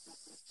like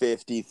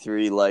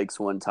 53 likes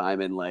one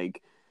time, and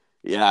like,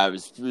 yeah,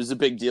 it was a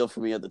big deal for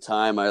me at the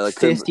time. I like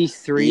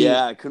 53.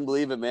 Yeah, I couldn't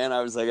believe it, man.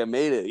 I was like, I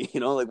made it. You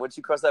know, like once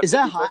you cross that. Is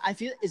that high?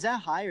 Is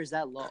that high or is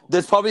that low?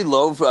 That's probably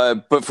low,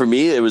 but for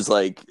me, it was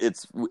like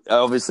it's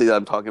obviously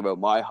I'm talking about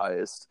my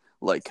highest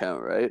like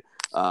count, right?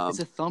 It's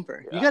a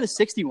thumper. Yeah. You got a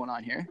 61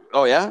 on here.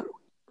 Oh yeah,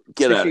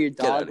 get out. Your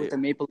dog with the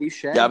maple leaf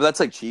shed. Yeah, but that's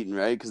like cheating,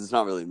 right? Because it's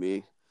not really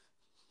me.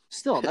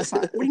 Still, that's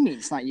not. What do you mean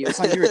it's not you? It's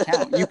not your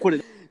account. You put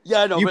it.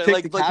 Yeah, no, but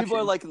like people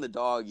are liking the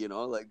dog, you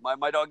know. Like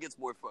my dog gets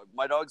more.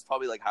 My dog's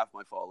probably like half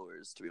my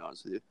followers, to be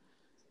honest with you.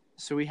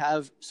 So we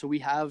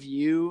have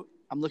you.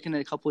 I'm looking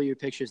at a couple of your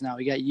pictures now.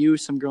 We got you,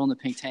 some girl in the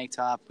pink tank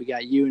top. We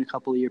got you and a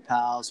couple of your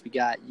pals.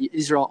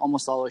 These are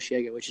almost all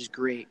Osheaga, which is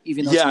great.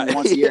 Even though it's only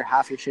once a year,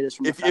 half your shit is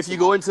from the festival. If you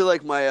go into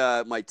like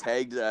my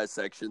tagged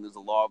section, there's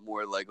a lot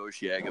more like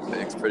Osheaga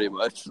pics, pretty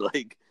much.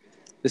 Like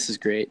this is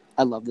great.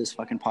 I love this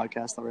fucking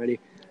podcast already.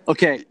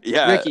 Okay,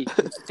 yeah. Ricky,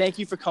 thank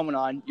you for coming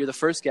on. You're the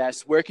first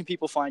guest. Where can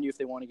people find you if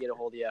they want to get a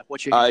hold of you?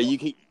 What's your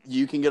handle?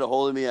 You can get a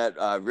hold of me at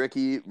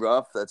Ricky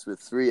Ruff. That's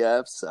with 3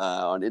 Fs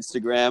on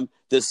Instagram.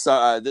 This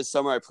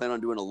summer I plan on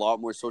doing a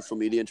lot more social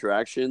media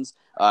interactions.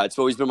 It's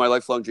always been my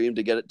lifelong dream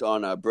to get it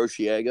on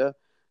Broshiega.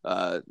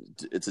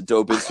 It's a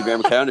dope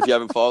Instagram account. If you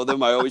haven't followed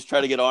them, I always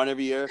try to get on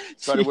every year.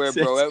 Try to wear a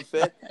bro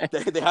outfit.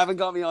 They haven't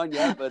got me on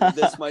yet, but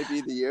this might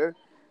be the year.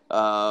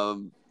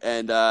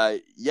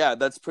 Yeah,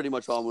 that's pretty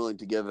much all I'm willing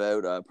to give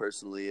out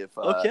personally. If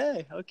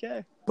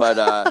okay.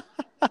 But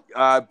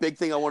big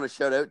thing I want to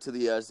shout out to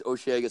the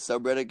Osheaga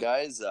subreddit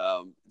guys.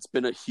 It's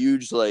been a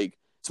huge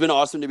it's been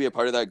awesome to be a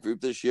part of that group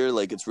this year.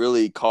 Like it's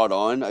really caught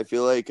on. I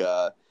feel like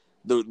the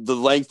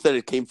length that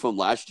it came from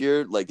last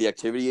year, like the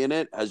activity in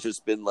it has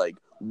just been like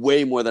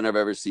way more than I've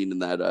ever seen in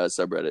that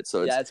subreddit.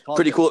 So it's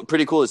pretty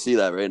cool to see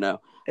that right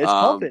now. It's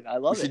pumping. I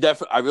love it.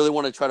 I really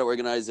want to try to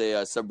organize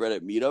a subreddit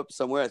meetup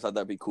somewhere. I thought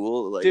that'd be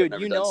cool. Like, dude, I've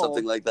never done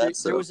something like that.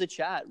 There was a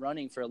chat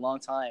running for a long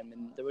time,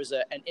 and there was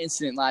an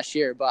incident last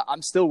year. But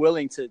I'm still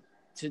willing to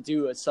to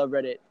do a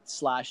subreddit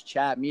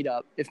 /chat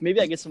meetup. If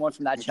maybe I get someone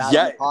from that chat on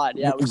the pod,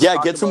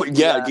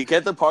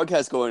 get the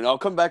podcast going. I'll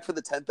come back for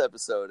the 10th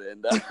episode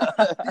and the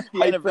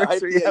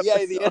anniversary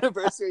episode. The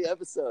anniversary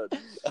episode.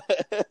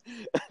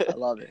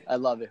 I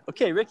love it.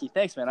 Okay, Ricky,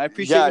 thanks, man. I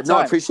appreciate your time.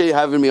 I appreciate you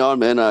having me on,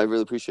 man. I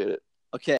really appreciate it.